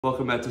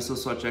Welcome back to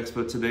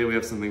SwissWatchExpo. Today we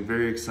have something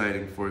very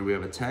exciting for you. We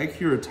have a Tag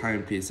Heuer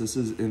timepiece. This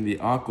is in the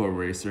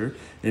Aquaracer.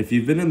 If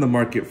you've been in the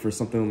market for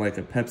something like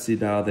a Pepsi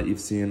dial that you've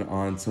seen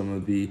on some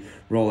of the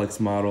Rolex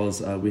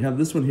models, we have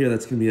this one here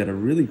that's going to be at a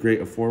really great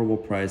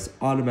affordable price,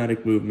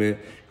 automatic movement,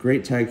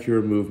 great Tag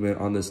Heuer movement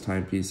on this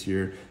timepiece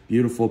here.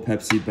 Beautiful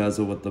Pepsi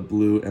bezel with the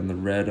blue and the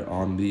red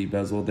on the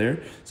bezel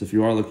there. So if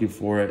you are looking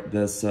for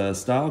this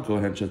style, go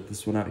ahead and check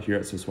this one out here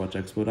at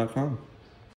SwissWatchExpo.com.